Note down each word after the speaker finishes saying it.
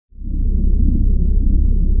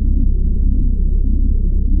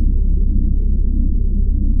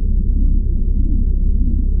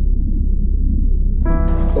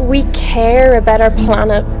We care about our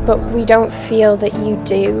planet, but we don't feel that you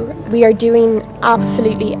do. We are doing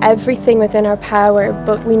absolutely everything within our power,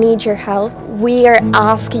 but we need your help. We are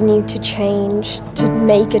asking you to change, to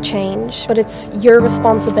make a change, but it's your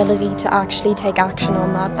responsibility to actually take action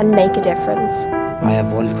on that and make a difference. I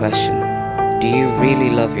have one question. Do you really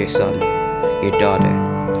love your son, your daughter,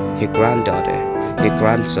 your granddaughter, your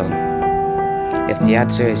grandson? If the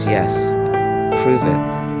answer is yes, prove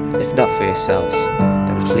it. If not for yourselves,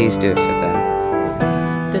 then please do it for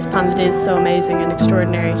them. This planet is so amazing and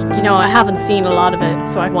extraordinary. You know, I haven't seen a lot of it,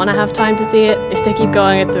 so I want to have time to see it. If they keep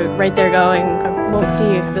going at the rate they're going, I won't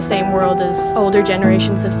see the same world as older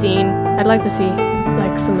generations have seen. I'd like to see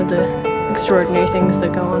like some of the extraordinary things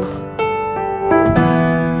that go on.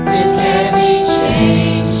 This can be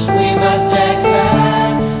changed. We must act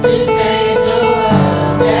fast to save the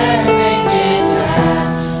world and make it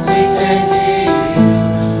last. We turn to you.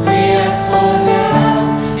 We ask for help.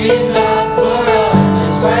 If not for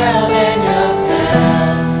others, well then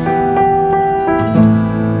yourselves.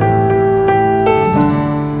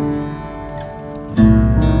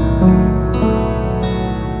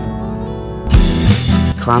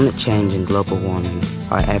 Climate change and global warming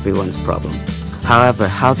are everyone's problem. However,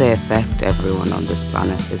 how they affect everyone on this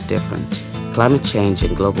planet is different. Climate change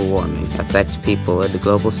and global warming affects people in the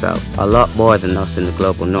global south a lot more than us in the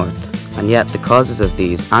global north, and yet the causes of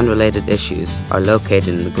these and related issues are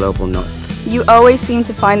located in the global north. You always seem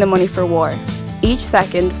to find the money for war. Each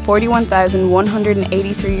second,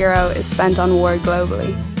 €41,183 is spent on war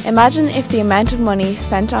globally. Imagine if the amount of money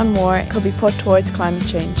spent on war could be put towards climate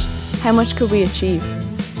change. How much could we achieve?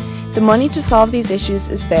 The money to solve these issues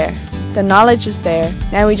is there. The knowledge is there.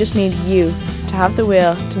 Now we just need you to have the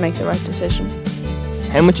will to make the right decision.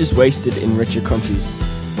 How much is wasted in richer countries,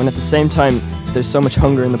 when at the same time there's so much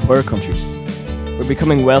hunger in the poorer countries? We're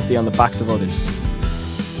becoming wealthy on the backs of others.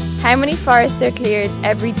 How many forests are cleared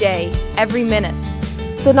every day, every minute?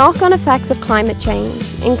 The knock-on effects of climate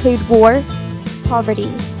change include war, poverty,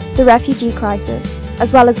 the refugee crisis,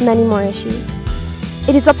 as well as many more issues.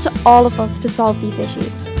 It is up to all of us to solve these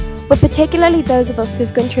issues, but particularly those of us who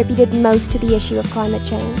have contributed most to the issue of climate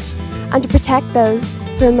change, and to protect those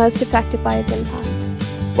who are most affected by its impact.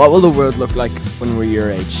 What will the world look like when we're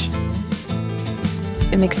your age?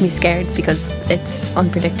 It makes me scared because it's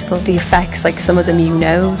unpredictable. The effects, like some of them you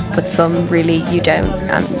know, but some really you don't.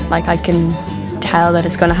 And like I can tell that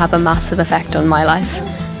it's going to have a massive effect on my life.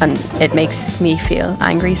 And it makes me feel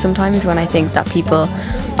angry sometimes when I think that people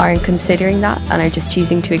aren't considering that and are just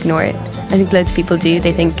choosing to ignore it. I think loads of people do.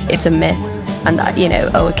 They think it's a myth and that, you know,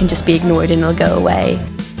 oh, it can just be ignored and it'll go away.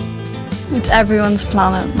 It's everyone's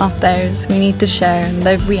planet, not theirs. We need to share, and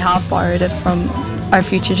we have borrowed it from our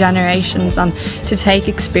future generations, and to take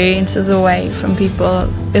experiences away from people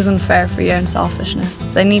isn't fair for your own selfishness.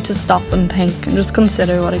 So they need to stop and think and just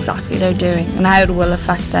consider what exactly they're doing and how it will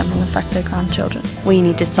affect them and affect their grandchildren. We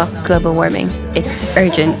need to stop global warming. It's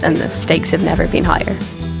urgent and the stakes have never been higher.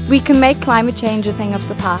 We can make climate change a thing of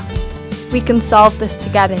the past. We can solve this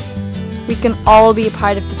together. We can all be a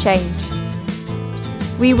part of the change.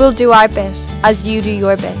 We will do our bit as you do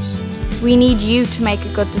your bit. We need you to make a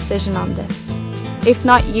good decision on this. If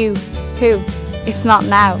not you, who? If not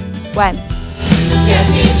now, when? This can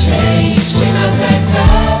be changed. We must act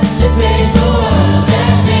fast to save the world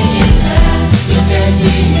and make it last. We turn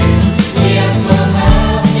to you. We ask for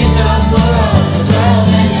help. If not for others, well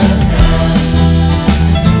then yourselves.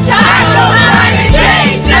 Tackle climate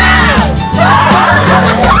change now!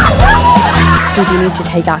 We do need to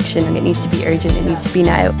take action, and it needs to be urgent. It needs to be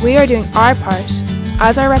now. We are doing our part.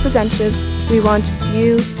 As our representatives, we want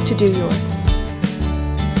you to do yours.